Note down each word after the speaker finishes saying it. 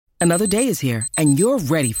Another day is here, and you're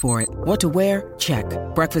ready for it. What to wear? Check.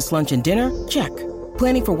 Breakfast, lunch, and dinner? Check.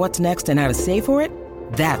 Planning for what's next and how to save for it?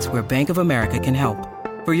 That's where Bank of America can help.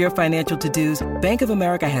 For your financial to-dos, Bank of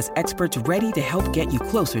America has experts ready to help get you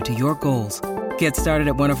closer to your goals. Get started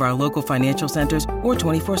at one of our local financial centers or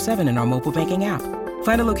 24/7 in our mobile banking app.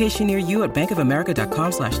 Find a location near you at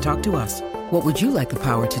bankofamerica.com/talktous. What would you like the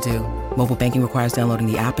power to do? Mobile banking requires downloading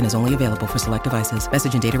the app and is only available for select devices.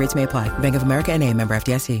 Message and data rates may apply. Bank of America N.A., member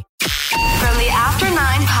FDIC. From the After 9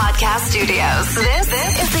 podcast studios, this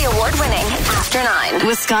is the award-winning After 9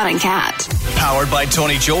 with Scott and Kat. Powered by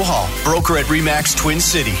Tony Johal, broker at RE/MAX Twin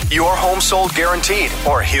City. Your home sold guaranteed,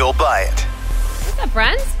 or he'll buy it. What's up,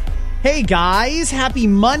 friends? Hey guys, happy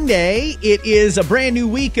Monday. It is a brand new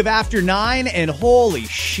week of After 9, and holy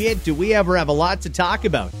shit, do we ever have a lot to talk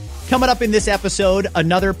about. Coming up in this episode,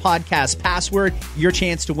 another podcast password, your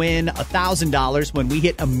chance to win $1,000 when we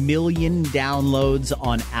hit 1 million downloads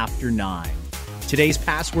on After 9. Today's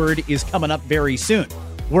password is coming up very soon.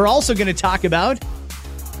 We're also going to talk about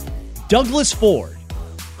Douglas Ford,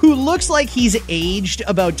 who looks like he's aged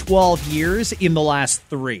about 12 years in the last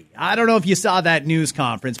 3. I don't know if you saw that news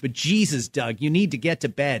conference, but Jesus, Doug, you need to get to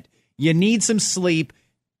bed. You need some sleep.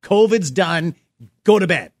 COVID's done. Go to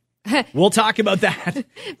bed. We'll talk about that.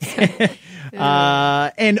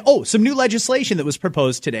 Some new legislation that was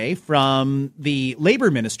proposed today from the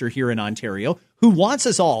Labor Minister here in Ontario, who wants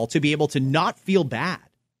us all to be able to not feel bad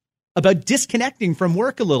about disconnecting from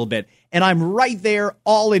work a little bit. And I'm right there,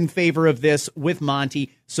 all in favor of this with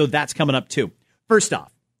Monty. So that's coming up too. First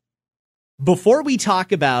off, before we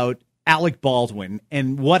talk about Alec Baldwin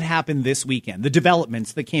and what happened this weekend, the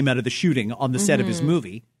developments that came out of the shooting on the set of his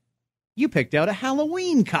movie, you picked out a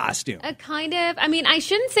Halloween costume. I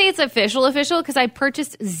shouldn't say it's official because I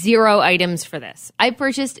purchased 0 items for this. I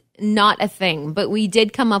purchased not a thing, but we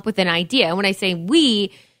did come up with an idea. And when I say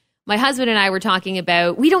we, my husband and I were talking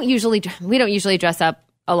about, we don't usually dress up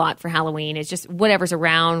a lot for Halloween. It's just whatever's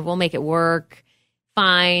around. We'll make it work.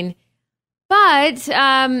 Fine. But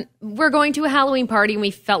we're going to a Halloween party, and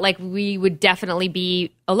we felt like we would definitely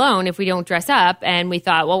be alone if we don't dress up. And we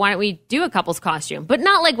thought, well, why don't we do a couple's costume? But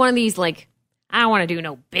not like one of these, like, I don't want to do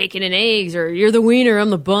no bacon and eggs, or you're the wiener, I'm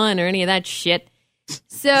the bun, or any of that shit.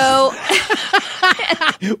 So...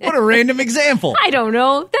 What a random example. I don't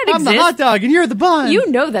know. That exists. I'm the hot dog, and you're the bun.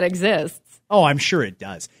 You know that exists. Oh, I'm sure it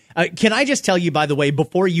does. Can I just tell you, by the way,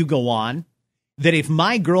 before you go on, that if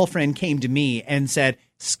my girlfriend came to me and said,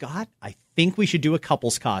 Scott, I think we should do a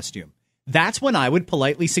couple's costume, that's when I would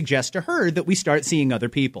politely suggest to her that we start seeing other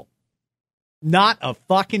people. Not a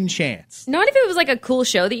fucking chance. Not if it was like a cool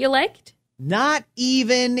show that you liked? Not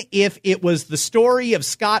even if it was the story of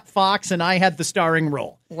Scott Fox and I had the starring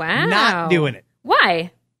role. Wow. Not doing it.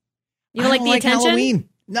 Why? You don't like the attention? Halloween.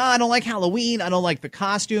 No, I don't like Halloween. I don't like the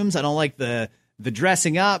costumes. I don't like the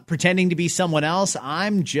dressing up, pretending to be someone else.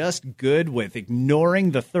 I'm just good with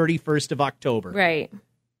ignoring the 31st of October. Right.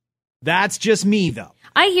 That's just me, though.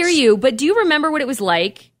 I hear you, but do you remember what it was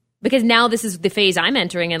like? Because now this is the phase I'm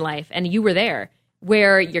entering in life, and you were there,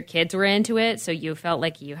 where your kids were into it, so you felt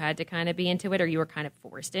like you had to kind of be into it, or you were kind of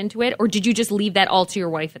forced into it, or did you just leave that all to your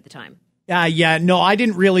wife at the time? No, I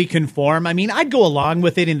didn't really conform. I mean, I'd go along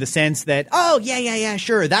with it in the sense that, oh, yeah,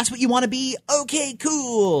 sure, that's what you want to be? Okay,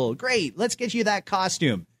 cool, great, let's get you that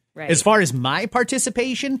costume. Right. As far as my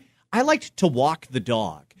participation, I liked to walk the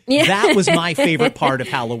dog. Yeah. That was my favorite part of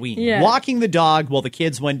Halloween. Yeah. Walking the dog while the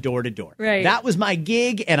kids went door to door. Right. That was my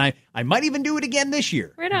gig, and I might even do it again this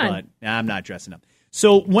year. Right on. But I'm not dressing up.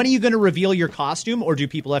 So when are you going to reveal your costume, or do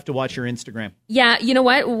people have to watch your Instagram? Yeah, you know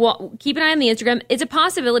what? Well, keep an eye on the Instagram. It's a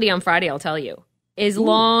possibility on Friday, I'll tell you. As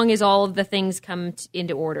long as all of the things come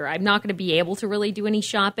into order. I'm not going to be able to really do any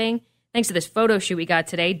shopping. Thanks to this photo shoot we got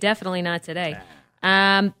today. Definitely not today.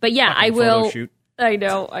 But yeah, I will. Photo shoot. I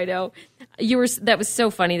know. That was so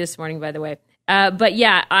funny this morning, by the way. But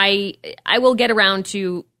yeah, I will get around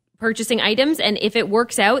to purchasing items, and if it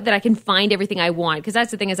works out that I can find everything I want, because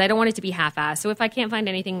that's the thing, is I don't want it to be half-assed. So if I can't find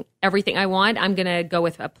everything I want, I'm going to go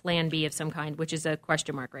with a plan B of some kind, which is a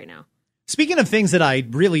question mark right now. Speaking of things that I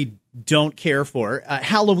really don't care for,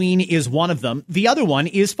 Halloween is one of them. The other one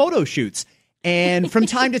is photo shoots. And from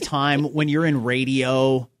time to time, when you're in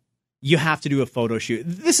radio, you have to do a photo shoot.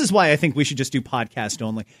 This is why I think we should just do podcast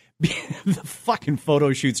only. The fucking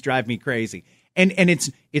photo shoots drive me crazy. And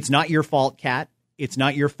it's not your fault, Kat. It's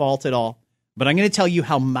not your fault at all. But I'm going to tell you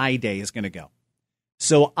how my day is going to go.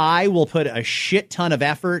 So I will put a shit ton of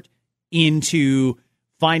effort into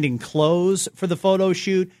finding clothes for the photo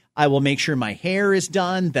shoot. I will make sure my hair is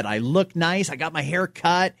done, that I look nice. I got my hair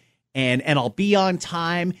cut, and I'll be on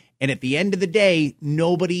time. And at the end of the day,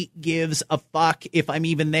 nobody gives a fuck if I'm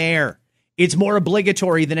even there. It's more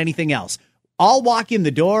obligatory than anything else. I'll walk in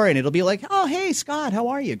the door and it'll be like, oh, hey, Scott, how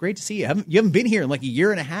are you? Great to see you. You haven't been here in like a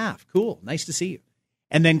year and a half. Cool. Nice to see you.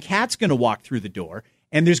 And then Kat's going to walk through the door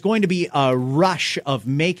and there's going to be a rush of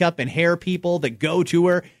makeup and hair people that go to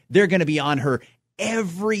her. They're going to be on her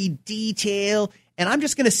every detail. And I'm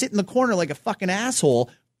just going to sit in the corner like a fucking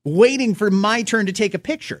asshole waiting for my turn to take a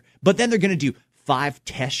picture. But then they're going to do 5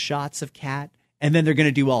 test shots of Kat, and then they're going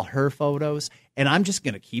to do all her photos, and I'm just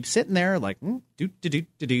going to keep sitting there like,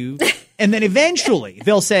 do. And then eventually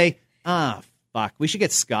they'll say, fuck, we should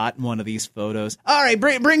get Scott in one of these photos. All right,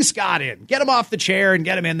 bring Scott in. Get him off the chair and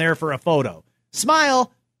get him in there for a photo.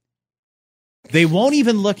 Smile. They won't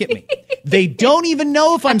even look at me. They don't even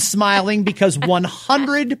know if I'm smiling because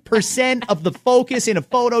 100% of the focus in a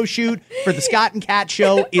photo shoot for the Scott and Kat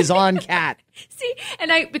show is on Kat. See,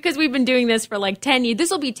 and because we've been doing this for like 10 years,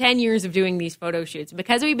 this will be 10 years of doing these photo shoots.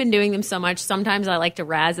 Because we've been doing them so much, sometimes I like to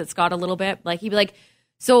razz at Scott a little bit. Like, he'd be like,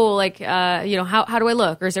 so, like, how do I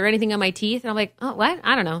look? Or is there anything on my teeth? And I'm like, oh, what?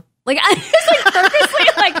 I don't know. Like, I just like purposely,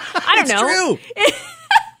 like, I don't know. It's true.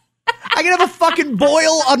 I could have a fucking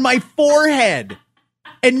boil on my forehead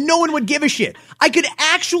and no one would give a shit. I could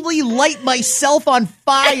actually light myself on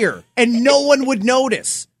fire and no one would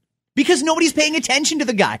notice because nobody's paying attention to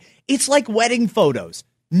the guy. It's like wedding photos.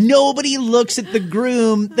 Nobody looks at the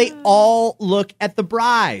groom. They all look at the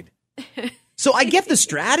bride. So I get the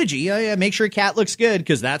strategy. Make sure Kat looks good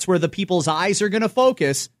because that's where the people's eyes are going to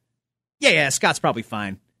focus. Yeah, Scott's probably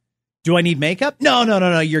fine. Do I need makeup?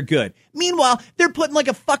 No, you're good. Meanwhile, they're putting like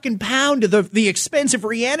a fucking pound of the expensive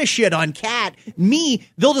Rihanna shit on Kat. Me,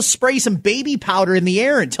 they'll just spray some baby powder in the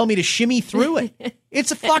air and tell me to shimmy through it.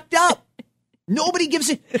 It's fucked up. Nobody gives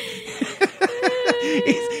it.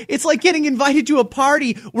 It's like getting invited to a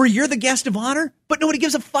party where you're the guest of honor, but nobody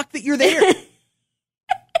gives a fuck that you're there.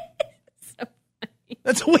 So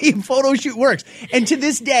that's the way a photo shoot works. And to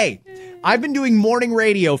this day, I've been doing morning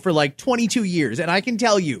radio for like 22 years, and I can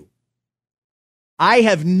tell you, I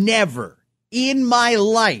have never in my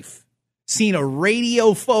life seen a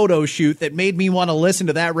radio photo shoot that made me want to listen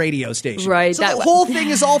to that radio station. Right. So the whole thing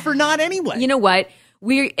is all for naught anyway. You know what?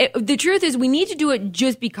 The truth is we need to do it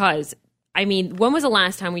just because. I mean, when was the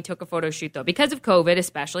last time we took a photo shoot, though? Because of COVID,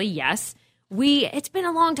 especially, yes. It's been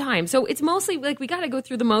a long time. So it's mostly like we got to go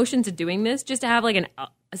through the motions of doing this just to have like a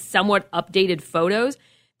somewhat updated photos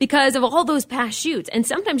because of all those past shoots. And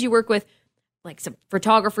sometimes you work with like some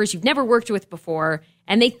photographers you've never worked with before,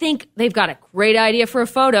 and they think they've got a great idea for a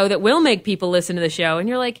photo that will make people listen to the show. And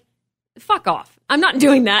you're like, fuck off. I'm not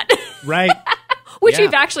doing that. Right. Which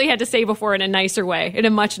we've actually had to say before in a nicer way, in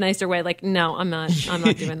a much nicer way. Like, no, I'm not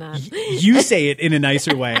doing that. You say it in a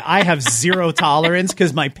nicer way. I have zero tolerance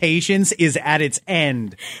because my patience is at its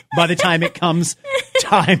end by the time it comes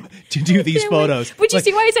time to do these photos. But you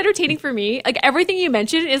see why it's entertaining for me? Like, everything you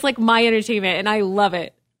mentioned is like my entertainment, and I love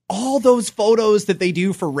it. All those photos that they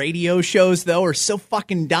do for radio shows, though, are so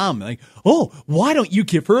fucking dumb. Like, oh, why don't you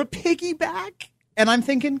give her a piggyback? And I'm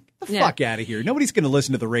thinking, the fuck out of here. Nobody's going to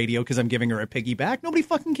listen to the radio because I'm giving her a piggyback. Nobody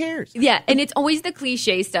fucking cares. Yeah, and it's always the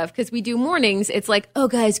cliche stuff because we do mornings. It's like, oh,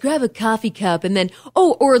 guys, grab a coffee cup. And then,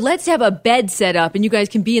 or let's have a bed set up and you guys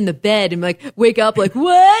can be in the bed and like wake up like,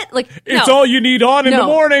 what? Like, it's all you need on in the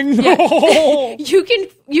morning. Yeah.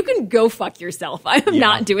 You can go fuck yourself. I'm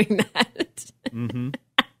not doing that. Mm-hmm.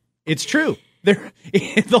 It's true. The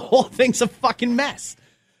whole thing's a fucking mess.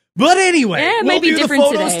 But anyway, it might be different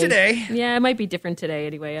the photos today. Yeah, it might be different today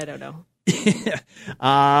anyway. I don't know.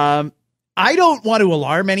 I don't want to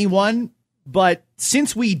alarm anyone, but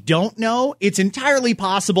since we don't know, it's entirely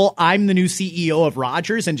possible I'm the new CEO of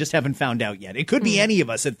Rogers and just haven't found out yet. It could be any of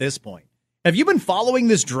us at this point. Have you been following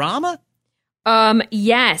this drama?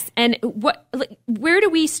 Yes. And where do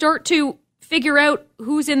we start to figure out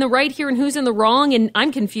who's in the right here and who's in the wrong? And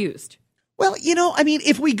I'm confused. Well, I mean,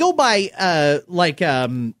 if we go by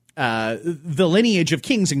the lineage of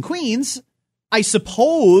kings and queens, I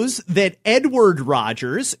suppose that Edward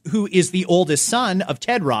Rogers, who is the oldest son of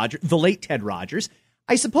Ted Rogers, the late Ted Rogers,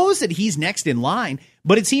 I suppose that he's next in line.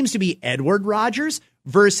 But it seems to be Edward Rogers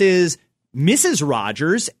versus Mrs.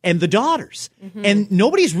 Rogers and the daughters. Mm-hmm. And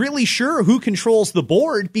nobody's really sure who controls the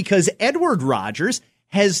board because Edward Rogers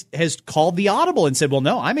has called the audible and said, well,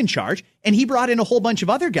 no, I'm in charge. And he brought in a whole bunch of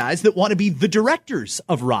other guys that want to be the directors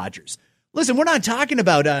of Rogers. Listen, we're not talking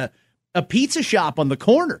about a pizza shop on the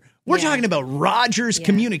corner. We're talking about Rogers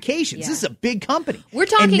Communications. This is a big company. We're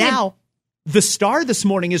talking The Star this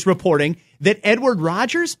morning is reporting that Edward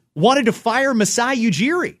Rogers wanted to fire Masai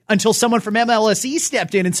Ujiri until someone from MLSE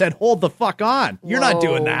stepped in and said, hold the fuck on. You're not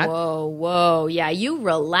doing that. Whoa. Yeah, you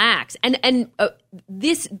relax. And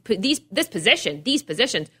these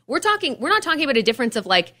positions, we're not talking about a difference of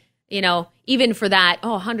like, you know, even for that,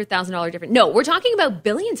 $100,000 difference. No, we're talking about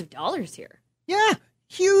billions of dollars here. Yeah,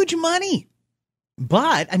 huge money.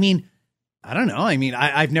 But, I mean, I don't know. I mean,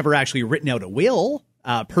 I've never actually written out a will.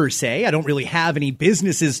 Per se. I don't really have any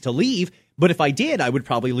businesses to leave, but if I did, I would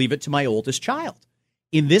probably leave it to my oldest child.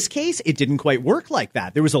 In this case, it didn't quite work like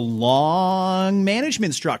that. There was a long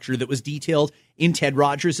management structure that was detailed in Ted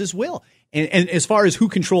Rogers' will. And as far as who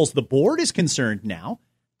controls the board is concerned now,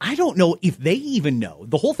 I don't know if they even know.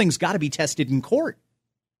 The whole thing's got to be tested in court.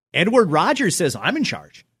 Edward Rogers says, I'm in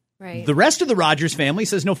charge. Right. The rest of the Rogers family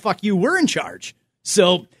says, no, fuck you, we're in charge.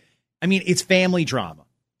 So, I mean, it's family drama.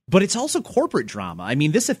 But it's also corporate drama. I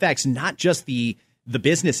mean, this affects not just the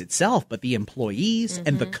business itself, but the employees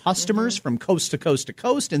and the customers from coast to coast to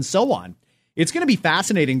coast and so on. It's going to be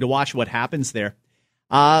fascinating to watch what happens there.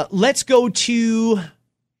 Let's go to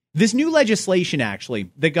this new legislation, actually,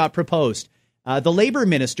 that got proposed. The Labour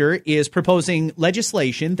Minister is proposing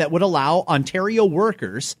legislation that would allow Ontario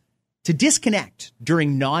workers to disconnect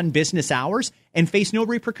during non-business hours and face no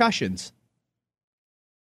repercussions.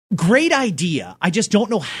 Great idea. I just don't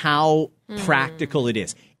know how practical it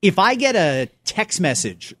is. If I get a text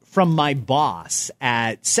message from my boss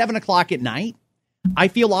at 7:00 at night, I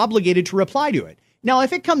feel obligated to reply to it. Now,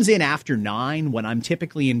 if it comes in after 9 when I'm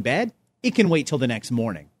typically in bed, it can wait till the next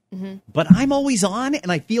morning. But I'm always on,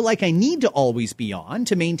 and I feel like I need to always be on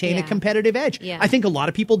to maintain a competitive edge. Yeah. I think a lot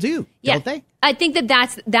of people do, don't they? I think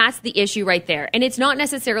that's the issue right there. And it's not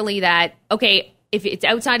necessarily that, okay, if it's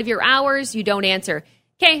outside of your hours, you don't answer.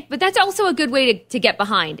 Okay, but that's also a good way to get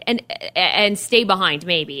behind and stay behind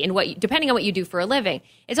maybe in depending on what you do for a living.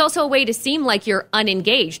 It's also a way to seem like you're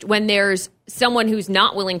unengaged when there's someone who's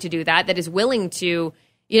not willing to do that is willing to,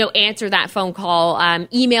 you know, answer that phone call,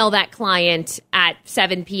 email that client at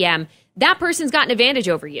 7 p.m. That person's got an advantage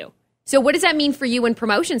over you. So what does that mean for you when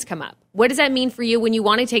promotions come up? What does that mean for you when you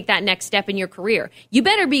want to take that next step in your career? You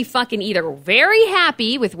better be fucking either very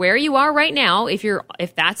happy with where you are right now,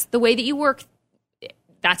 if that's the way that you work.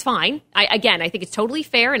 That's fine. I think it's totally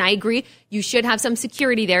fair, and I agree. You should have some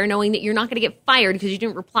security there, knowing that you're not going to get fired because you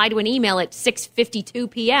didn't reply to an email at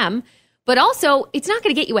 6:52 p.m. But also, it's not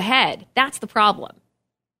going to get you ahead. That's the problem.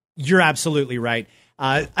 You're absolutely right.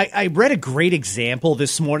 I read a great example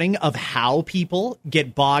this morning of how people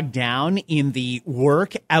get bogged down in the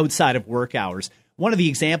work outside of work hours. One of the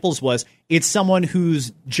examples was it's someone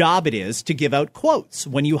whose job it is to give out quotes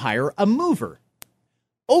when you hire a mover.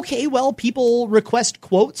 Okay, well, people request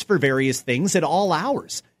quotes for various things at all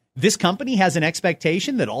hours. This company has an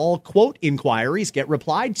expectation that all quote inquiries get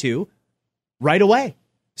replied to right away.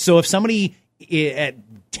 So if somebody at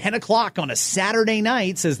 10 o'clock on a Saturday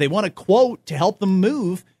night says they want a quote to help them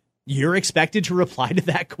move, you're expected to reply to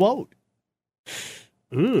that quote.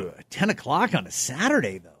 Ooh, 10 o'clock on a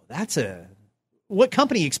Saturday, though. What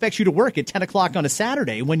company expects you to work at 10 o'clock on a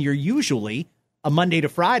Saturday when you're usually a Monday to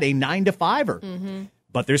Friday 9 to 5-er? Mm-hmm.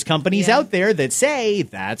 But there's companies out there that say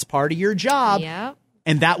that's part of your job,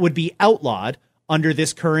 and that would be outlawed under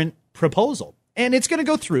this current proposal. And it's going to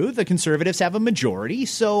go through. The Conservatives have a majority,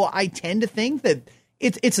 so I tend to think that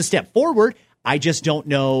it's a step forward. I just don't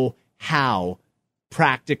know how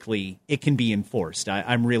practically it can be enforced.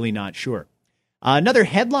 I'm really not sure. Another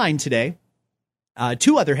headline today,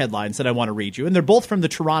 two other headlines that I want to read you, and they're both from the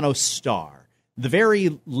Toronto Star, the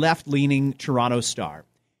very left-leaning Toronto Star.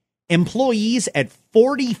 Employees at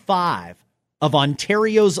 45 of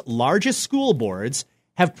Ontario's largest school boards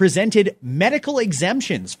have presented medical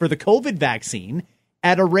exemptions for the COVID vaccine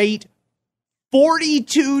at a rate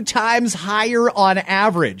 42 times higher on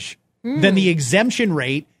average than the exemption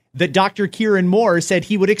rate that Dr. Kieran Moore said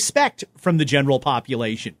he would expect from the general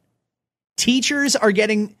population. Teachers are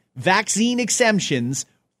getting vaccine exemptions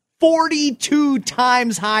 42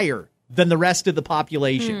 times higher than the rest of the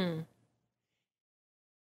population.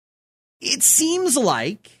 It seems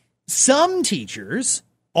like some teachers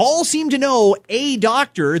all seem to know a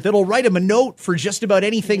doctor that'll write them a note for just about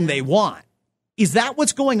anything they want. Is that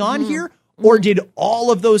what's going on here? Or did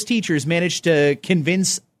all of those teachers manage to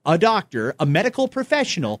convince a doctor, a medical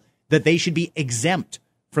professional, that they should be exempt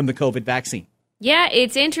from the COVID vaccine? Yeah,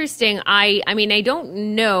 it's interesting. I mean, I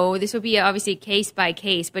don't know. This would be obviously case by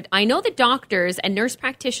case, but I know that doctors and nurse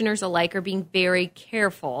practitioners alike are being very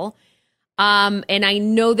careful. And I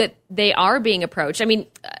know that they are being approached. I mean,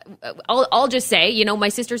 I'll just say, you know, my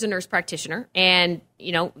sister's a nurse practitioner, and,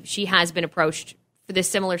 you know, she has been approached for this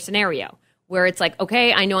similar scenario where it's like,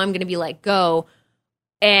 okay, I know I'm going to be let go.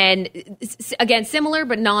 And again, similar,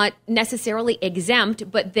 but not necessarily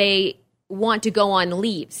exempt, but they want to go on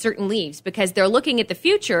leaves, certain leaves, because they're looking at the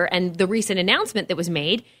future and the recent announcement that was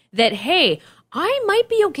made that, hey, I might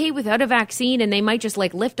be okay without a vaccine, and they might just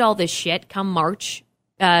like lift all this shit come March,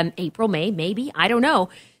 April, May, maybe. I don't know.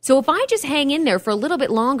 So if I just hang in there for a little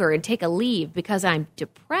bit longer and take a leave because I'm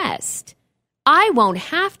depressed, I won't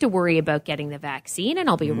have to worry about getting the vaccine, and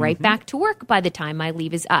I'll be right back to work by the time my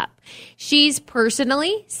leave is up. She's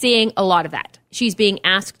personally seeing a lot of that. She's being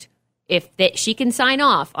asked if she can sign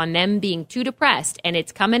off on them being too depressed, and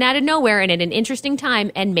it's coming out of nowhere and at an interesting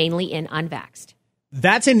time, and mainly in unvaxxed.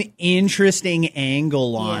 That's an interesting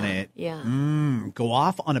angle on it. Yeah. Go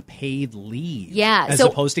off on a paid leave. Yeah. As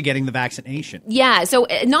opposed to getting the vaccination. Yeah. So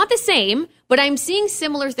not the same, but I'm seeing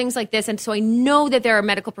similar things like this. And so I know that there are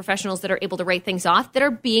medical professionals that are able to write things off that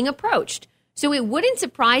are being approached. So it wouldn't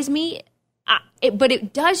surprise me, but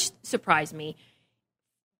it does surprise me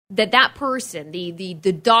that person,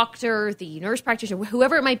 the doctor, the nurse practitioner,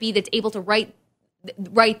 whoever it might be that's able to write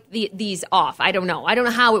these off. I don't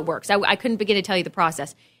know how it works. I couldn't begin to tell you the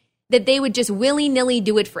process. That they would just willy-nilly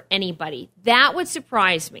do it for anybody. That would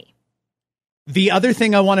surprise me. The other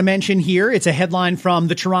thing I want to mention here, it's a headline from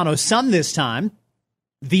the Toronto Sun this time.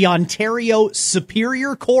 The Ontario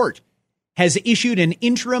Superior Court has issued an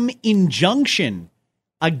interim injunction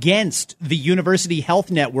against the University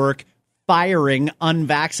Health Network firing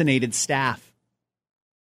unvaccinated staff.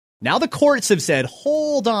 Now the courts have said,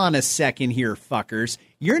 hold on a second here, fuckers.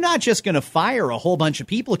 You're not just going to fire a whole bunch of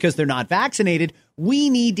people because they're not vaccinated.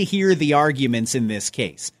 We need to hear the arguments in this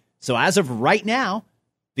case. So as of right now,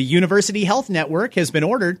 the University Health Network has been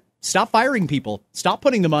ordered, stop firing people. Stop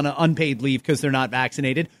putting them on an unpaid leave because they're not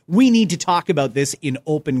vaccinated. We need to talk about this in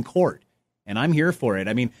open court. And I'm here for it.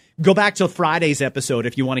 I mean, go back to Friday's episode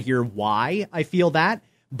if you want to hear why I feel that.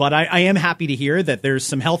 But I am happy to hear that there's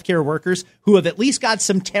some healthcare workers who have at least got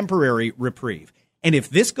some temporary reprieve. And if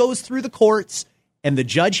this goes through the courts and the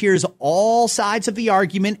judge hears all sides of the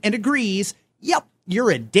argument and agrees, yep,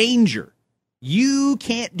 you're a danger. You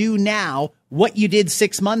can't do now what you did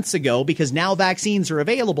 6 months ago because now vaccines are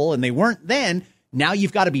available and they weren't then. Now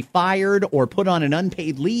you've got to be fired or put on an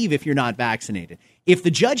unpaid leave if you're not vaccinated. If the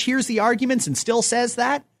judge hears the arguments and still says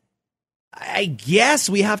that, I guess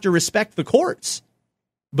we have to respect the courts.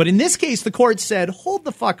 But in this case, the court said, hold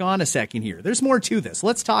the fuck on a second here. There's more to this.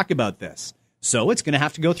 Let's talk about this. So it's going to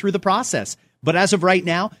have to go through the process. But as of right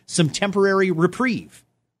now, some temporary reprieve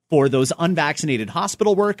for those unvaccinated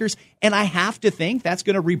hospital workers. And I have to think that's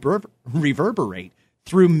going to reverberate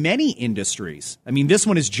through many industries. I mean, this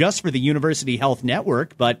one is just for the University Health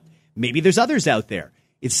Network, but maybe there's others out there.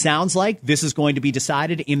 It sounds like this is going to be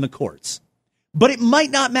decided in the courts. But it might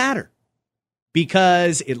not matter.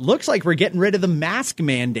 Because it looks like we're getting rid of the mask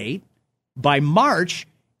mandate by March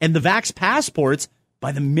and the Vax passports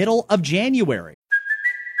by the middle of January.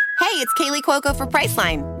 Hey, it's Kaylee Cuoco for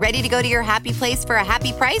Priceline. Ready to go to your happy place for a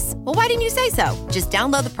happy price? Well, why didn't you say so? Just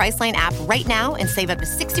download the Priceline app right now and save up to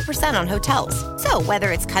 60% on hotels. So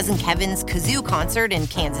whether it's Cousin Kevin's Kazoo Concert in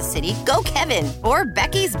Kansas City, go Kevin, or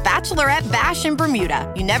Becky's Bachelorette Bash in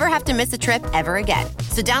Bermuda, you never have to miss a trip ever again.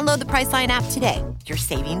 So download the Priceline app today. Your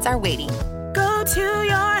savings are waiting. Go to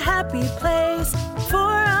your happy place for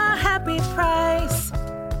a happy price.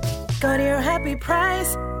 Go to your happy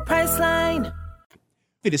price, Priceline.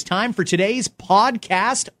 It is time for today's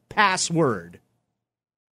podcast password.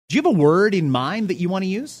 Do you have a word in mind that you want to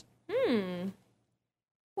use?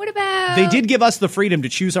 What about... They did give us the freedom to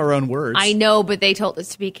choose our own words. I know, but they told us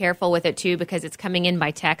to be careful with it, too, because it's coming in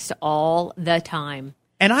by text all the time.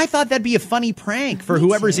 And I thought that'd be a funny prank for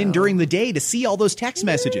whoever's in during the day to see all those text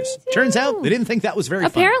messages. Turns out they didn't think that was very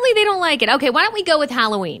funny. Apparently they don't like it. Okay, why don't we go with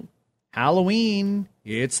Halloween? Halloween.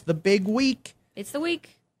 It's the big week. It's the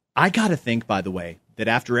week. I got to think, by the way, that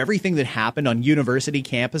after everything that happened on university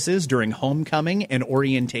campuses during homecoming and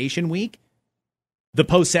orientation week, the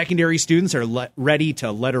post-secondary students are ready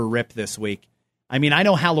to let her rip this week. I mean, I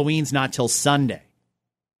know Halloween's not till Sunday.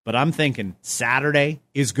 But I'm thinking Saturday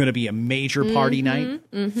is going to be a major party night.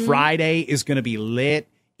 Friday is going to be lit.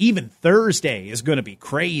 Even Thursday is going to be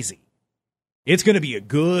crazy. It's going to be a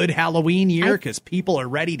good Halloween year because people are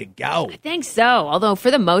ready to go. I think so. Although for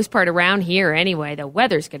the most part around here anyway, the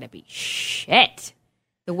weather's going to be shit.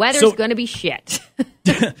 The weather's going to be shit.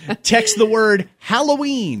 Text the word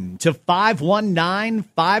Halloween to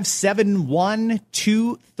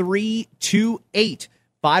 519-571-2328.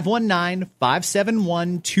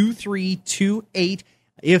 519-571-2328.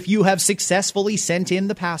 If you have successfully sent in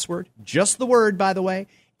the password, just the word, by the way,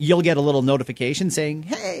 you'll get a little notification saying,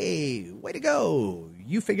 hey, way to go.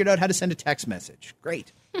 You figured out how to send a text message.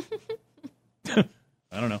 Great.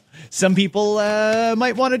 I don't know. Some people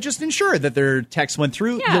might want to just ensure that their text went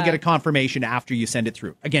through. Yeah. You'll get a confirmation after you send it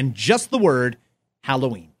through. Again, just the word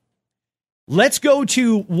Halloween. Let's go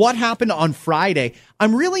to what happened on Friday.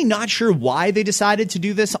 I'm really not sure why they decided to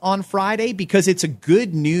do this on Friday because it's a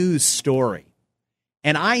good news story.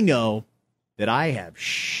 And I know that I have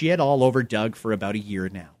shit all over Doug for about a year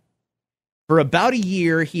now. For about a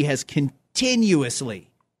year, he has continuously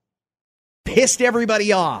pissed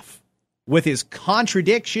everybody off with his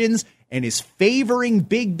contradictions and his favoring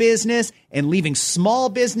big business and leaving small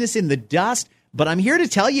business in the dust. But I'm here to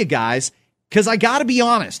tell you guys, because I got to be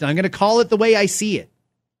honest, I'm going to call it the way I see it.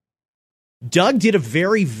 Doug did a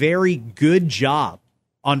very, very good job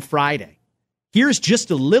on Friday. Here's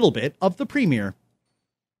just a little bit of the premiere.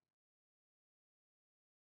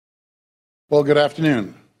 Well, good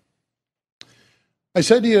afternoon. I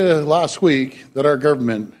said to you last week that our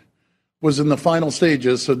government was in the final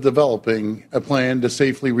stages of developing a plan to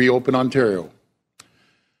safely reopen Ontario.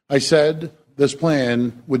 I said this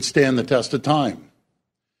plan would stand the test of time.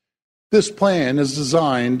 This plan is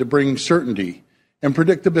designed to bring certainty and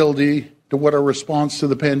predictability to what our response to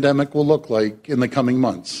the pandemic will look like in the coming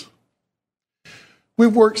months.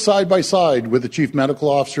 We've worked side by side with the Chief Medical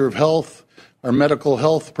Officer of Health, our medical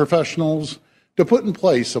health professionals, to put in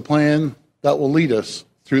place a plan that will lead us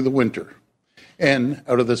through the winter and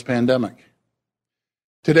out of this pandemic.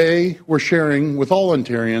 Today, we're sharing with all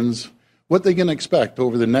Ontarians what they can expect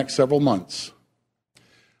over the next several months.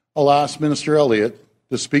 I'll ask Minister Elliott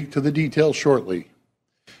to speak to the details shortly,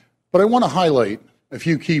 but I want to highlight a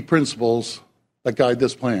few key principles that guide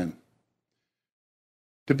this plan.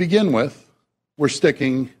 To begin with, we're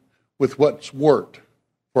sticking with what's worked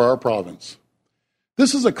for our province.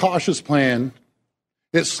 This is a cautious plan.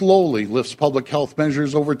 It slowly lifts public health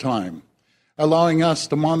measures over time, allowing us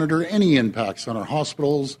to monitor any impacts on our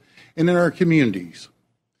hospitals and in our communities.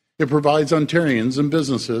 It provides Ontarians and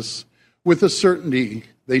businesses with the certainty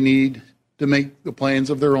they need to make the plans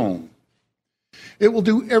of their own. It will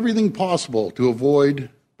do everything possible to avoid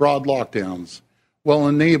broad lockdowns while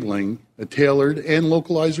enabling a tailored and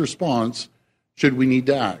localized response should we need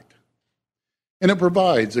to act. And it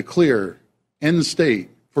provides a clear end state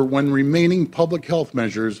for when remaining public health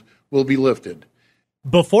measures will be lifted.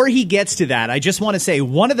 Before he gets to that, I just want to say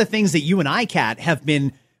one of the things that you and I, Kat, have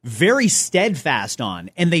been very steadfast on,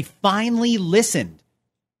 and they finally listened.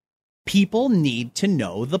 People need to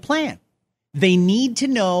know the plan. They need to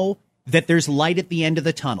know that there's light at the end of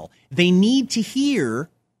the tunnel. They need to hear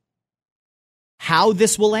how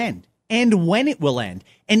this will end and when it will end.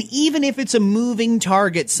 And even if it's a moving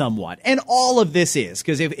target somewhat, and all of this is,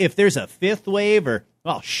 because if there's a fifth wave or,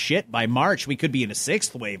 well, shit, by March, we could be in a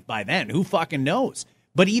sixth wave by then. Who fucking knows?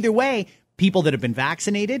 But either way, people that have been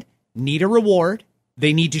vaccinated need a reward.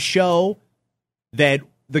 They need to show that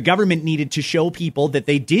the government needed to show people that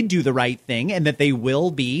they did do the right thing and that they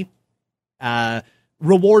will be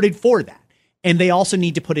rewarded for that. And they also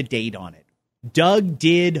need to put a date on it. Doug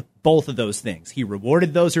did both of those things. He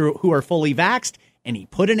rewarded those who are fully vaxxed, and he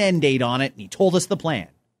put an end date on it, and he told us the plan.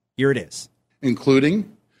 Here it is.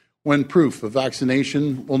 Including when proof of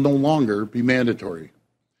vaccination will no longer be mandatory.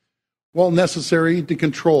 While necessary to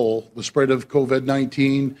control the spread of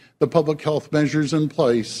COVID-19, the public health measures in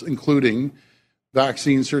place, including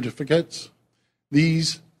vaccine certificates,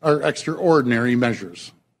 these are extraordinary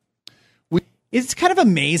measures. It's kind of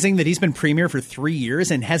amazing that he's been premier for 3 years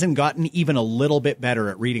and hasn't gotten even a little bit better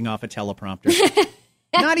at reading off a teleprompter.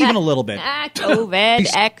 Not even a little bit. COVID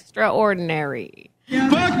extraordinary.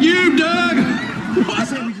 Fuck you,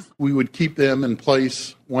 Doug! We would keep them in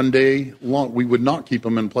place one day long. We would not keep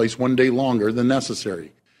them in place one day longer than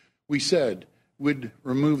necessary. We said we'd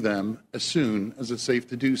remove them as soon as it's safe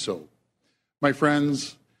to do so. My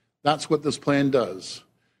friends, that's what this plan does.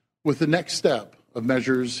 With the next step of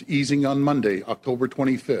measures easing on Monday, October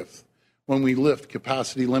 25th, when we lift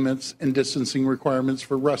capacity limits and distancing requirements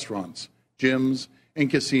for restaurants, gyms, and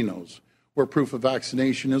casinos, where proof of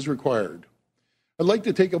vaccination is required. I'd like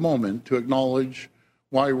to take a moment to acknowledge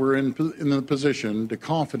why we're in the position to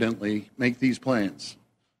confidently make these plans.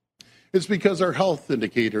 It's because our health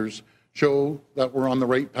indicators show that we're on the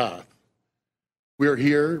right path. We are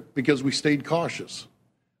here because we stayed cautious,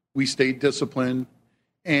 we stayed disciplined,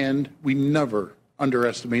 and we never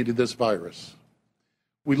underestimated this virus.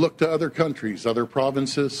 We look to other countries, other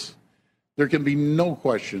provinces. There can be no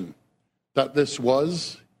question that this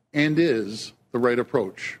was and is the right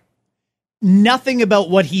approach. Nothing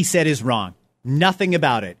about what he said is wrong. Nothing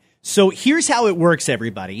about it. So here's how it works,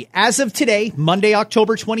 everybody. As of today, Monday,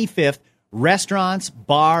 October 25th, restaurants,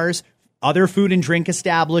 bars, other food and drink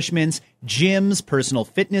establishments, gyms, personal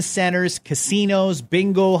fitness centers, casinos,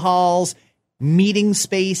 bingo halls, meeting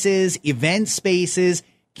spaces, event spaces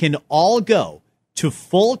can all go to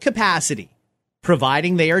full capacity,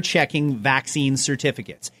 providing they are checking vaccine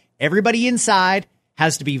certificates. Everybody inside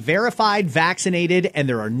has to be verified, vaccinated, and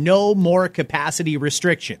there are no more capacity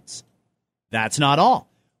restrictions. That's not all.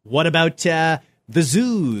 What about the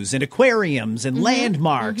zoos and aquariums and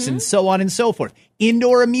landmarks and so on and so forth?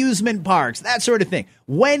 Indoor amusement parks, that sort of thing.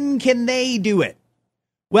 When can they do it?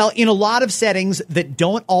 Well, in a lot of settings that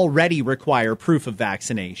don't already require proof of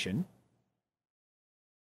vaccination,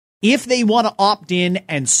 if they want to opt in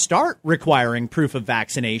and start requiring proof of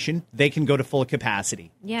vaccination, they can go to full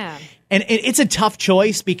capacity. Yeah. And it's a tough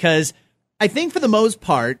choice because I think for the most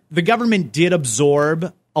part, the government did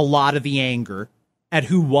absorb a lot of the anger at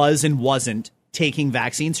who was and wasn't taking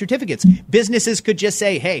vaccine certificates. Businesses could just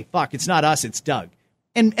say, hey, fuck, it's not us, it's Doug.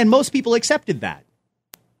 And most people accepted that.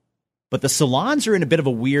 But the salons are in a bit of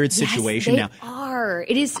a weird situation now. They are.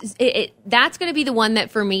 It is. That's going to be the one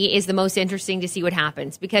that for me is the most interesting to see what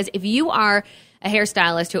happens. Because if you are a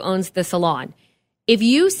hairstylist who owns the salon, if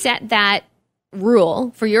you set that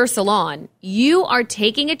rule for your salon, you are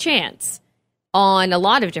taking a chance on a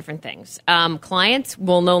lot of different things. Clients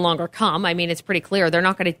will no longer come. I mean, it's pretty clear they're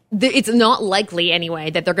not going to. It's not likely anyway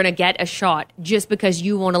that they're going to get a shot just because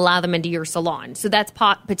you won't allow them into your salon. So that's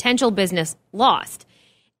potential business lost.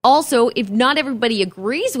 Also, if not everybody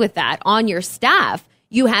agrees with that on your staff,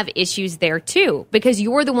 you have issues there too, because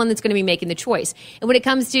you're the one that's going to be making the choice. And when it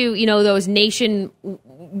comes to, you know, those nation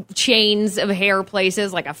chains of hair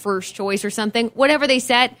places like a First Choice or something, whatever they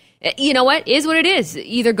set, you know what, is what it is.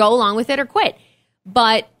 Either go along with it or quit.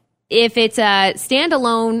 But if it's a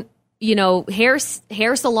standalone, you know, hair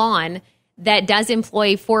salon that does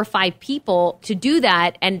employ 4 or 5 people to do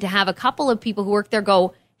that, and to have a couple of people who work there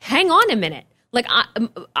go, hang on a minute. Like,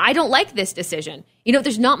 I don't like this decision. You know,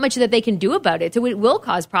 there's not much that they can do about it. So it will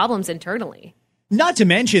cause problems internally. Not to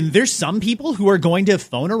mention, there's some people who are going to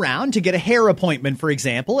phone around to get a hair appointment, for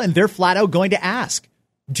example, and they're flat out going to ask,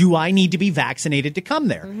 do I need to be vaccinated to come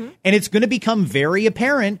there? And it's going to become very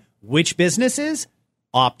apparent which businesses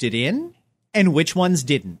opted in and which ones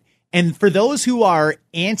didn't. And for those who are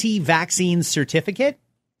anti-vaccine certificate,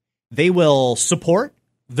 they will support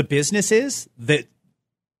the businesses that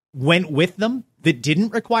went with them that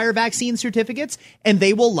didn't require vaccine certificates, and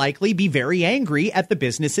they will likely be very angry at the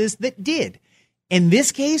businesses that did. In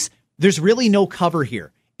this case, there's really no cover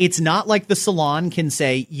here. It's not like the salon can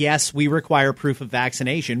say, yes, we require proof of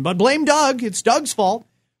vaccination, but blame Doug. It's Doug's fault.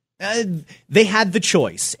 They had the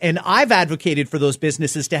choice, and I've advocated for those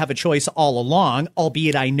businesses to have a choice all along,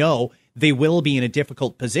 albeit I know they will be in a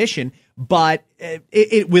difficult position, but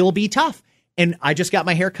it will be tough. And I just got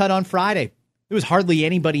my hair cut on Friday. There was hardly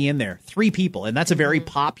anybody in there, 3 people, and that's a very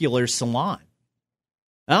popular salon.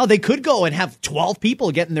 Oh, they could go and have 12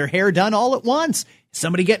 people getting their hair done all at once.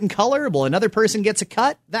 Somebody getting colorable, another person gets a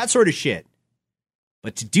cut, that sort of shit.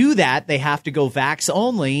 But to do that, they have to go vax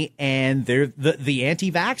only, and the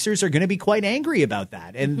anti-vaxxers are going to be quite angry about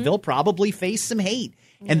that, and they'll probably face some hate.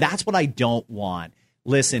 And that's what I don't want.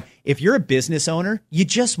 Listen, if you're a business owner, you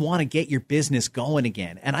just want to get your business going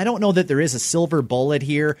again. And I don't know that there is a silver bullet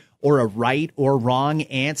here or a right or wrong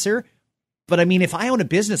answer. But I mean, if I own a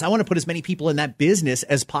business, I want to put as many people in that business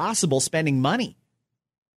as possible spending money.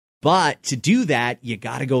 But to do that, you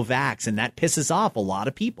got to go vax, and that pisses off a lot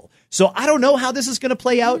of people. So I don't know how this is going to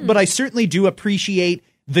play out, but I certainly do appreciate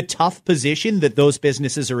the tough position that those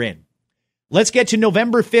businesses are in. Let's get to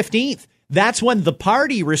November 15th. That's when the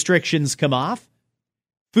party restrictions come off.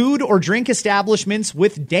 Food or drink establishments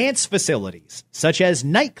with dance facilities, such as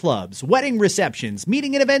nightclubs, wedding receptions,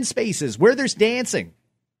 meeting and event spaces where there's dancing,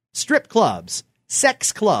 strip clubs,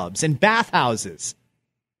 sex clubs, and bathhouses,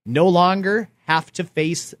 no longer have to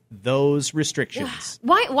face those restrictions.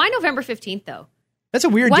 Why November 15th, though? That's a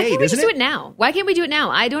weird date, isn't it? Why can't we just do it now? Why can't we do it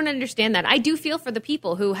now? I don't understand that. I do feel for the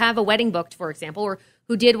people who have a wedding booked, for example, or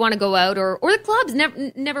who did want to go out, or the clubs,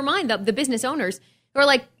 never mind, the business owners, who are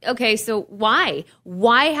like, okay, so why?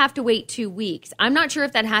 Why have to wait 2 weeks? I'm not sure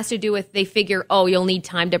if that has to do with they figure, oh, you'll need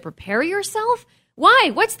time to prepare yourself.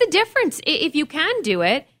 Why? What's the difference? If you can do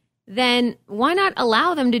it, then why not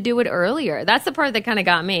allow them to do it earlier? That's the part that kind of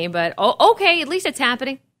got me, but okay, at least it's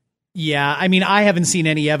happening. Yeah, I mean, I haven't seen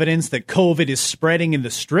any evidence that COVID is spreading in the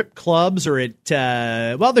strip clubs or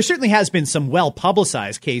well, there certainly has been some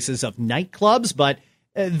well-publicized cases of nightclubs, but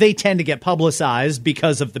they tend to get publicized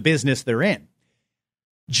because of the business they're in.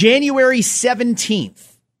 January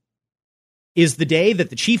 17th is the day that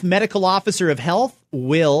the Chief Medical Officer of Health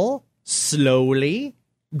will slowly,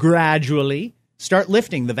 gradually start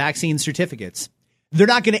lifting the vaccine certificates. They're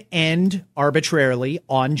not going to end arbitrarily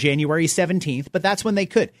on January 17th, but that's when they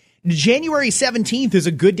could. January 17th is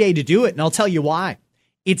a good day to do it, and I'll tell you why.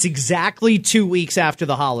 It's exactly 2 weeks after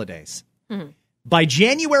the holidays. Mm-hmm. By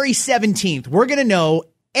January 17th, we're going to know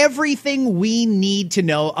everything we need to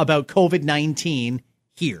know about COVID-19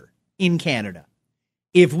 here in Canada.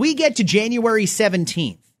 If we get to January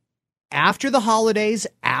 17th, after the holidays,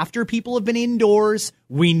 after people have been indoors,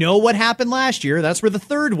 we know what happened last year. That's where the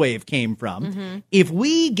third wave came from. Mm-hmm. If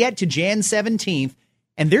we get to Jan 17th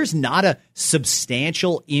and there's not a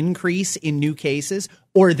substantial increase in new cases,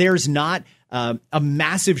 or there's not a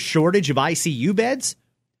massive shortage of ICU beds,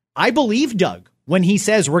 I believe Doug when he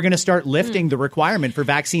says we're going to start lifting the requirement for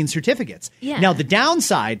vaccine certificates. Yeah. Now, the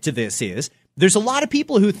downside to this is there's a lot of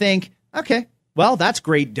people who think, okay, well, that's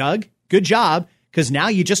great, Doug. Good job. Because now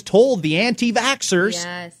you just told the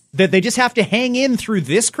anti-vaxxers that they just have to hang in through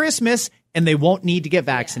this Christmas and they won't need to get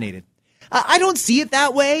vaccinated. Yeah. I don't see it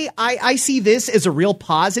that way. I see this as a real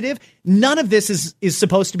positive. None of this is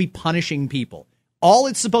supposed to be punishing people. All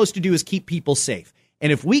it's supposed to do is keep people safe.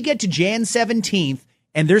 And if we get to Jan 17th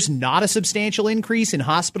and there's not a substantial increase in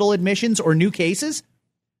hospital admissions or new cases,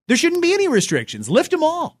 there shouldn't be any restrictions. Lift them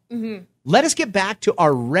all. Mm-hmm. Let us get back to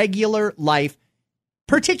our regular life,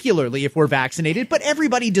 particularly if we're vaccinated, but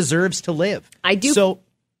everybody deserves to live. I do. So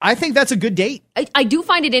I think that's a good date. I do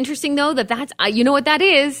find it interesting, though, that's, you know what that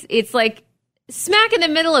is? It's like smack in the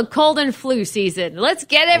middle of cold and flu season. Let's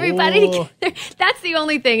get everybody together. That's the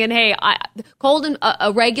only thing. And hey, cold and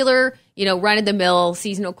a regular, run-of-the-mill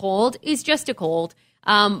seasonal cold is just a cold.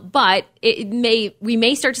 But we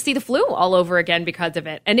may start to see the flu all over again because of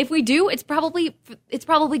it. And if we do, it's probably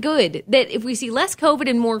good that if we see less COVID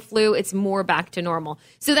and more flu, it's more back to normal.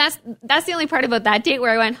 So that's the only part about that date where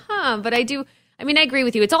I went, but I agree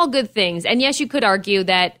with you. It's all good things. And yes, you could argue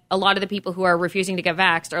that a lot of the people who are refusing to get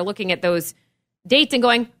vaxxed are looking at those dates and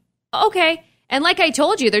going, okay. And like I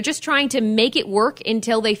told you, they're just trying to make it work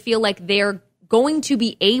until they feel like they're going to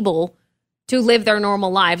be able to live their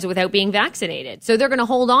normal lives without being vaccinated. So they're going to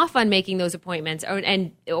hold off on making those appointments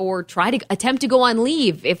or try to attempt to go on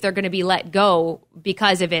leave if they're going to be let go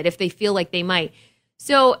because of it, if they feel like they might.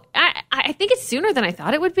 So I think it's sooner than I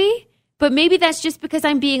thought it would be. But maybe that's just because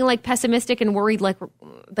I'm being like pessimistic and worried like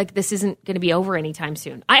this isn't going to be over anytime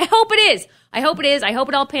soon. I hope it is. I hope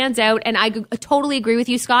it all pans out. And I totally agree with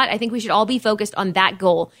you, Scott. I think we should all be focused on that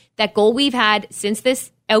goal. That goal we've had since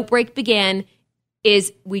this outbreak began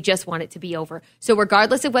is we just want it to be over. So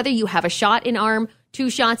regardless of whether you have a shot in arm,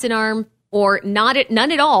 2 shots in arm, or none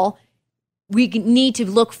at all, we need to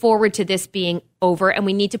look forward to this being over, and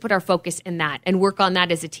we need to put our focus in that and work on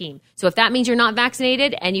that as a team. So if that means you're not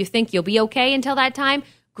vaccinated and you think you'll be okay until that time,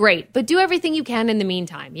 great. But do everything you can in the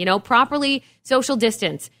meantime. Properly social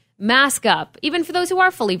distance, mask up. Even for those who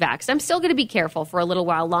are fully vaxxed, I'm still going to be careful for a little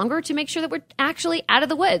while longer to make sure that we're actually out of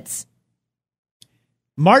the woods.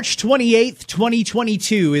 March 28th,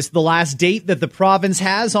 2022 is the last date that the province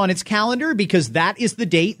has on its calendar because that is the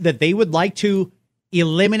date that they would like to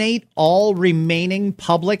eliminate all remaining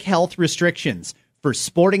public health restrictions for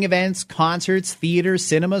sporting events, concerts, theaters,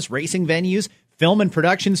 cinemas, racing venues, film and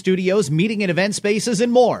production studios, meeting and event spaces,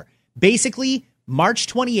 and more. Basically, March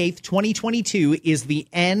 28th, 2022 is the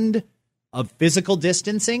end of physical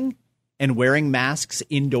distancing and wearing masks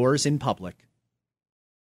indoors in public.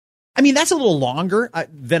 That's a little longer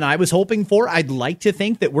than I was hoping for. I'd like to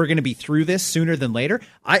think that we're going to be through this sooner than later.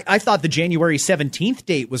 I thought the January 17th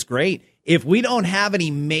date was great. If we don't have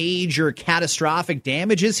any major catastrophic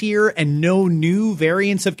damages here and no new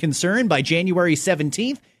variants of concern by January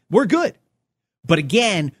 17th, we're good. But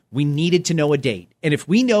again, we needed to know a date. And if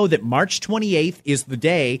we know that March 28th is the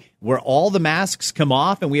day where all the masks come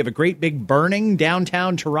off and we have a great big burning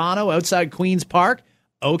downtown Toronto outside Queen's Park,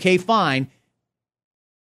 okay, fine.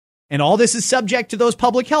 And all this is subject to those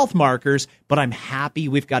public health markers, but I'm happy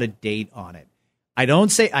we've got a date on it. I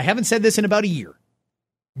haven't said this in about a year.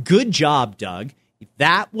 Good job, Doug.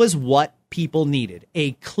 That was what people needed.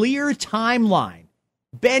 A clear timeline,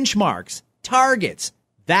 benchmarks, targets.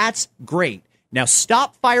 That's great. Now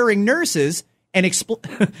stop firing nurses and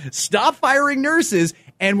stop firing nurses,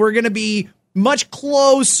 and we're going to be much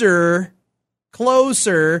closer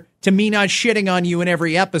to me not shitting on you in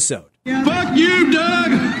every episode. Yeah. Fuck you,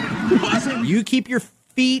 Doug. You keep your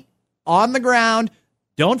feet on the ground.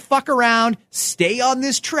 Don't fuck around. Stay on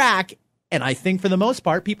this track. And I think for the most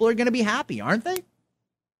part, people are going to be happy, aren't they?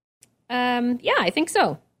 Yeah, I think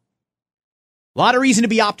so. A lot of reason to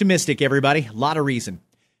be optimistic, everybody. A lot of reason.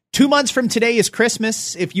 2 months from today is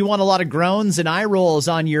Christmas. If you want a lot of groans and eye rolls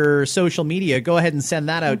on your social media, go ahead and send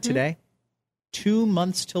that out today. 2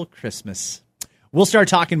 months till Christmas. We'll start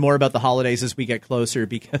talking more about the holidays as we get closer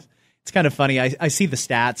because it's kind of funny. I see the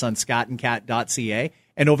stats on scottandcat.ca,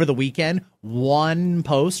 and over the weekend, one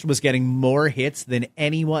post was getting more hits than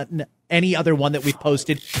any other one that we've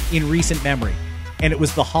posted in recent memory. And it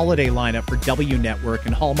was the holiday lineup for W Network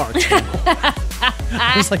and Hallmark Channel.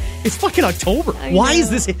 I was like, it's fucking October. Why is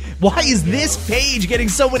this page getting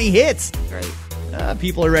so many hits? Right.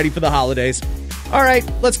 People are ready for the holidays. All right,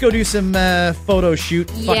 let's go do some photo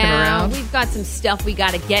shoot fucking around. We've got some stuff we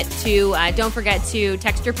got to get to. Don't forget to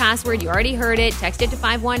text your password. You already heard it. Text it to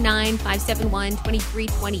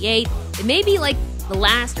 519-571-2328. It may be like the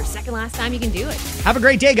last or second last time you can do it. Have a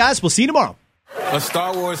great day, guys. We'll see you tomorrow. A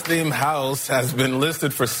Star Wars-themed house has been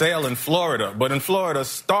listed for sale in Florida. But in Florida,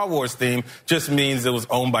 Star Wars theme just means it was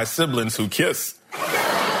owned by siblings who kiss.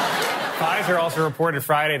 Pfizer also reported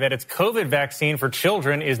Friday that its COVID vaccine for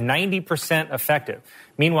children is 90% effective.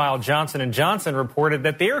 Meanwhile, Johnson & Johnson reported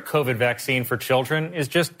that their COVID vaccine for children is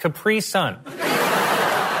just Capri Sun.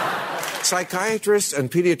 Psychiatrists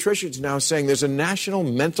and pediatricians now saying there's a national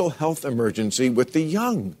mental health emergency with the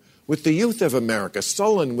young, with the youth of America,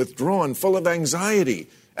 sullen, withdrawn, full of anxiety.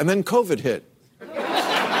 And then COVID hit.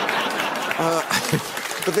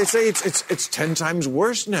 But they say it's 10 times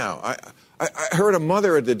worse now. I heard a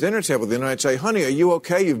mother at the dinner table the other night say, honey, are you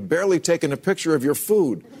okay? You've barely taken a picture of your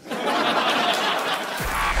food.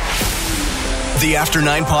 The After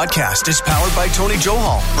 9 podcast is powered by Tony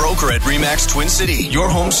Johal, broker at RE/MAX Twin City. Your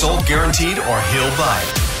home sold guaranteed or he'll buy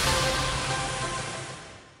it.